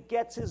actually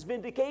gets his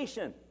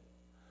vindication.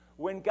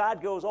 When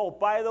God goes, oh,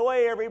 by the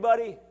way,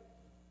 everybody,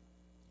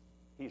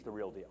 he's the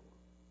real deal.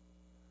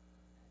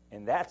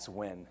 And that's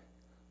when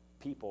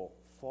people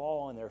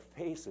fall on their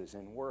faces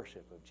in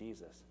worship of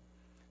Jesus.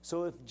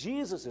 So if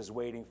Jesus is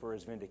waiting for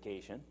his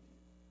vindication,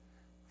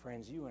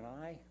 friends, you and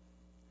I,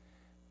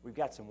 we've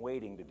got some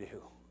waiting to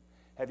do.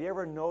 Have you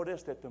ever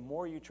noticed that the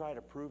more you try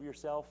to prove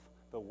yourself,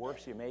 the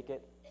worse you make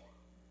it?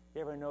 You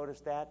ever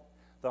noticed that?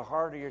 The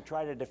harder you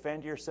try to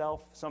defend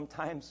yourself,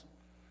 sometimes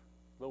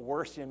the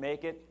worse you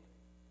make it.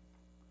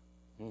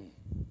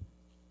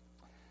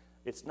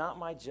 It's not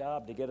my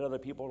job to get other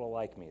people to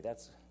like me.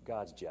 That's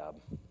God's job.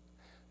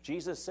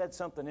 Jesus said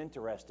something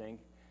interesting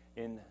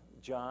in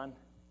John.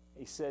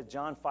 He said,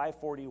 John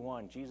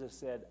 5:41, Jesus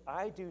said,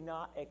 I do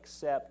not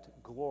accept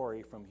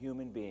glory from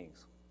human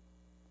beings.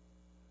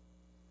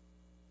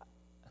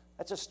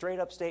 That's a straight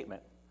up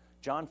statement.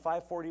 John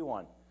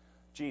 5:41,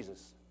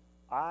 Jesus,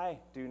 I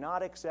do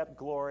not accept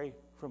glory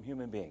from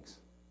human beings.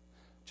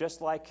 Just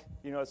like,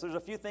 so there's a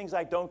few things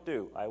I don't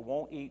do. I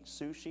won't eat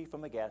sushi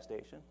from a gas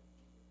station,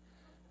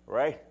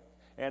 right?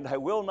 And I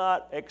will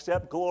not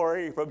accept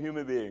glory from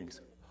human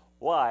beings.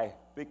 Why?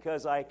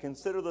 Because I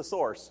consider the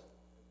source.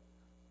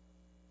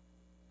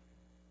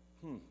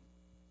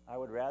 I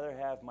would rather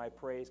have my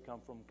praise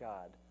come from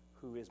God,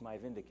 who is my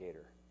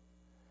vindicator.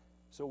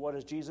 So what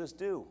does Jesus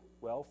do?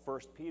 Well, 1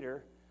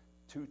 Peter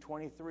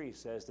 2:23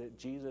 says that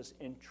Jesus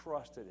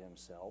entrusted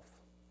himself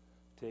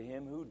to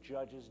him who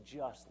judges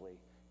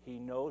justly. He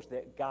knows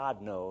that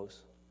God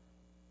knows,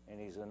 and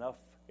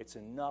it's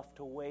enough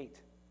to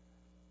wait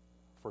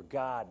for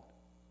God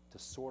to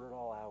sort it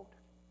all out.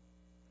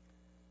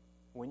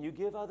 When you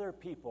give other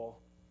people,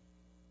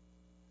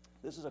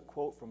 this is a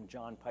quote from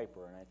John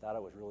Piper, and I thought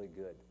it was really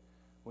good.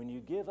 When you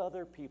give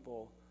other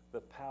people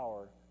the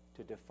power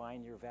to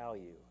define your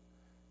value,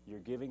 you're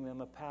giving them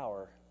a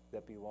power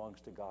that belongs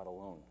to God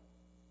alone.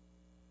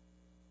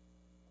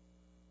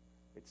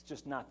 It's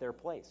just not their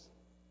place.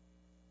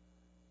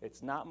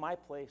 It's not my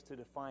place to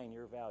define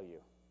your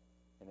value,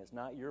 and it's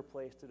not your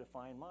place to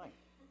define mine.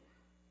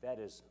 That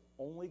is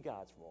only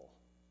God's role.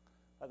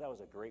 I thought that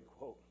was a great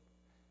quote.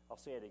 I'll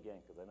say it again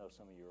because I know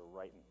some of you are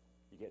writing.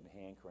 You're getting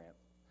hand cramp.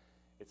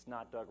 It's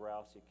not Doug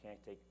Rouse. You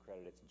can't take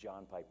credit. It's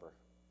John Piper,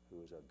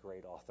 who is a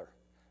great author.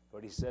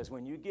 But he says,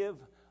 when you give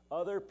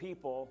other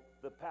people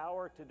the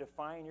power to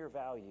define your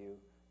value,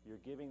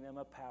 you're giving them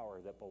a power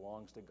that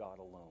belongs to God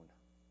alone.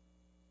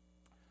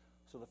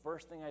 So the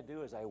first thing I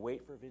do is I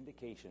wait for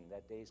vindication.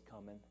 That day's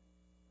coming.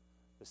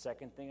 The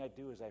second thing I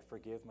do is I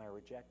forgive my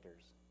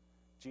rejectors.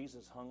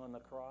 Jesus hung on the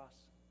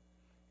cross,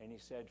 and he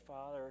said,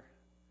 Father,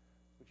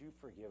 would you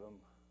forgive them?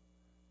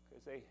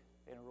 Because they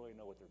don't really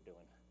know what they're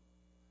doing.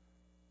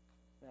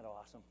 Isn't that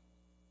awesome?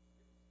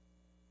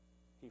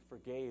 He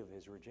forgave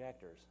his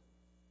rejectors.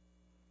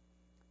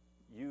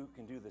 you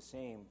can do the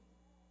same.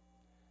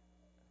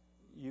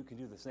 You can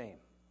do the same.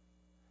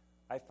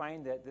 I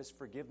find that this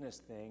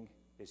forgiveness thing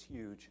is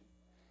huge,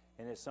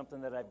 and it's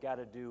something that I've got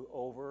to do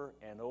over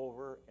and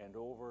over and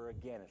over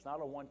again. It's not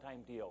a one-time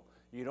deal.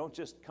 You don't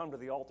just come to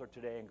the altar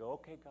today and go,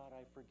 okay, God,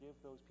 I forgive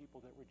those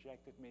people that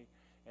rejected me,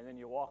 and then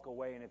you walk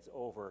away and it's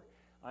over.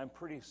 I'm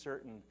pretty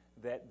certain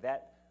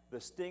that the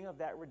sting of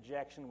that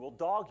rejection will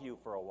dog you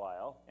for a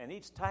while, and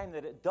each time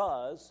that it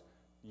does,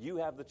 you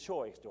have the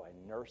choice. Do I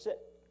nurse it,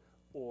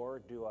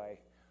 or do I,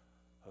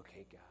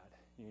 okay, God,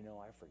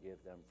 I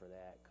forgive them for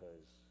that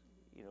because,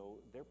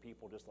 they're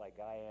people just like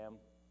I am.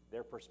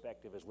 Their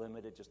perspective is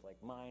limited just like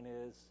mine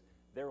is.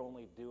 They're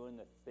only doing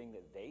the thing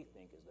that they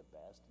think is the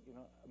best.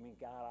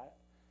 God,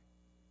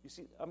 you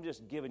see, I'm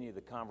just giving you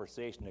the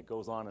conversation that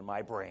goes on in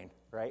my brain,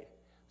 right?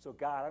 So,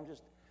 God,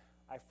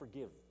 I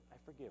forgive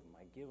them.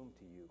 I give them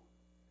to you.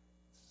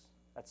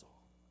 That's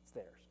all. It's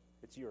theirs.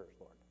 It's yours,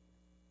 Lord.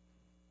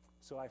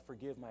 So I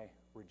forgive my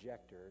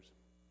rejectors.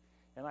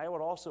 And I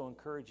would also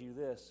encourage you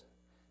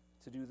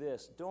to do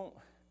this. Don't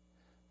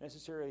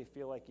necessarily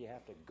feel like you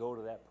have to go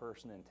to that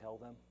person and tell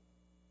them.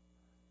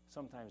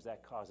 Sometimes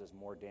that causes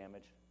more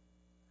damage.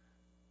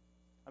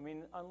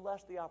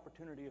 Unless the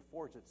opportunity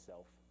affords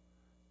itself,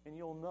 and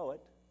you'll know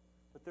it,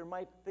 but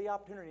the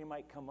opportunity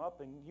might come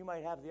up, and you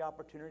might have the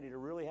opportunity to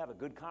really have a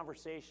good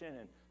conversation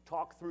and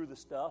talk through the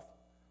stuff.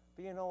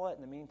 But you know what?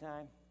 In the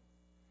meantime,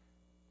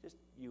 just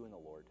you and the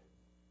Lord.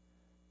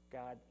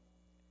 God,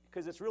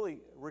 because it's really,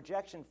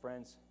 rejection,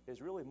 friends,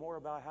 is really more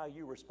about how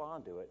you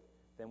respond to it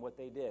than what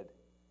they did.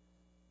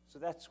 So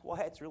that's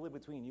why it's really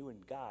between you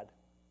and God.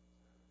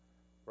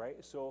 Right?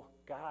 So,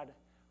 God,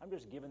 I'm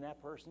just giving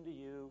that person to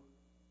you.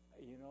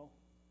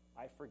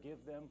 I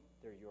forgive them.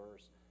 They're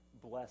yours.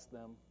 Bless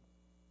them.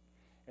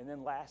 And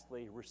then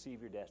lastly,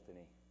 receive your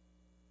destiny.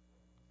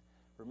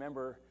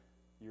 Remember,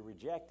 you're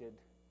rejected,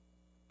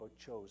 but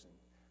chosen.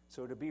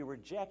 So to be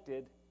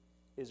rejected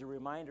is a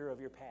reminder of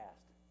your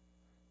past.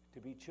 To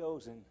be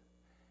chosen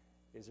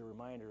is a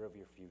reminder of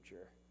your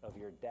future, of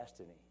your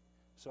destiny.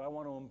 So I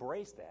want to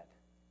embrace that.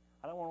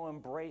 I don't want to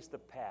embrace the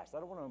past. I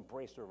don't want to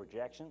embrace the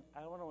rejection.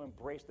 I want to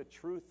embrace the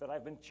truth that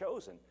I've been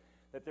chosen,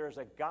 that there's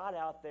a God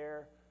out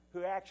there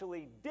who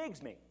actually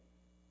digs me.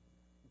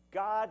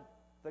 God,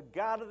 the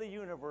God of the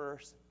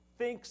universe,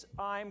 thinks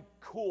I'm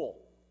cool.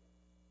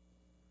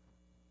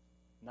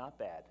 Not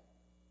bad.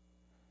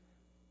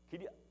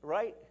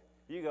 Right?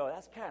 You go,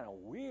 that's kind of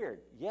weird.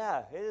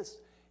 Yeah, it is.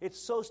 It's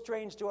so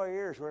strange to our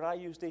ears. We're not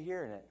used to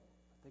hearing it.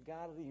 The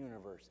God of the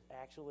universe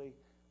actually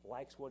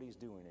likes what he's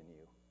doing in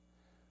you.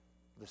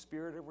 The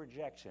spirit of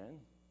rejection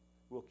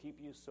will keep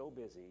you so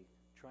busy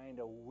trying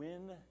to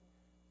win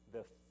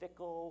the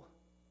fickle,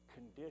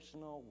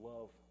 conditional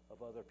love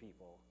of other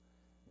people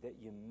that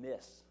you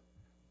miss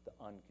the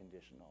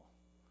unconditional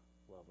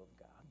love of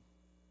God.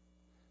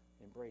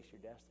 Embrace your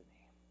destiny.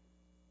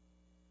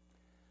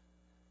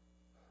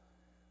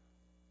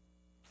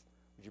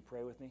 Would you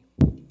pray with me?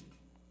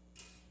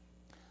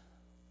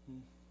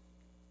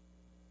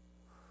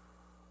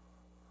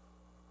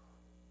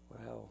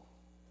 Well,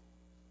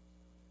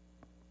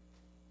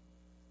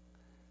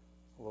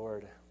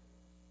 Lord,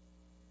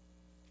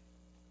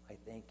 I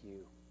thank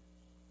you.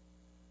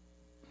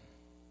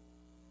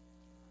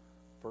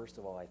 First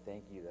of all, I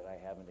thank you that I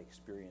haven't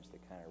experienced the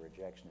kind of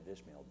rejection that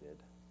Ishmael did.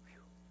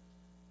 Whew.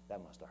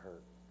 That must have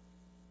hurt.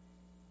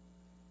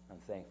 I'm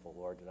thankful,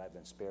 Lord, that I've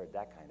been spared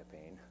that kind of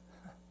pain.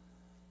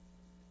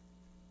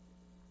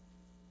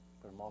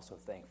 But I'm also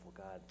thankful,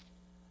 God,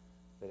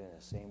 that in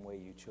the same way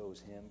you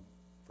chose him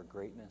for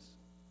greatness,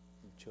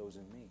 you've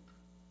chosen me.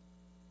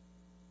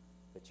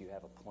 That you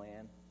have a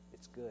plan,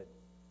 it's good.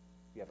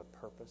 You have a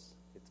purpose,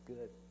 it's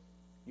good.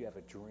 You have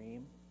a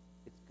dream,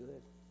 it's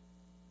good.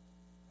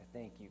 I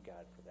thank you,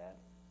 God, for that.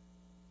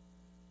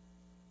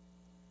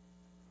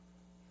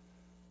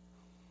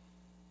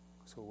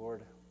 So,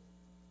 Lord,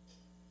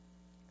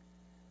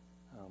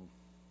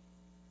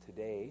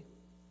 today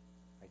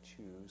I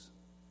choose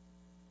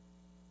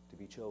to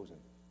be chosen.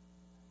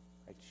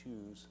 I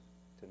choose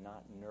to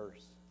not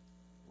nurse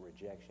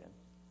rejection,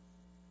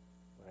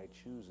 but I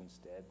choose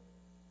instead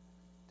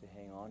to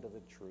hang on to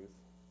the truth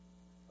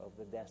of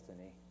the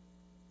destiny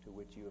to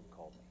which you have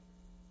called me.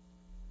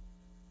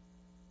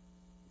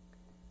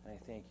 And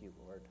I thank you,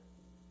 Lord.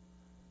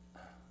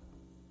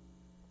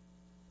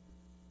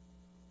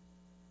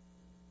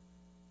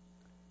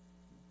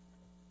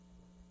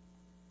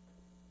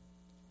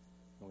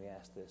 And we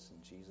ask this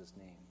in Jesus'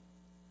 name.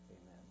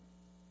 Amen.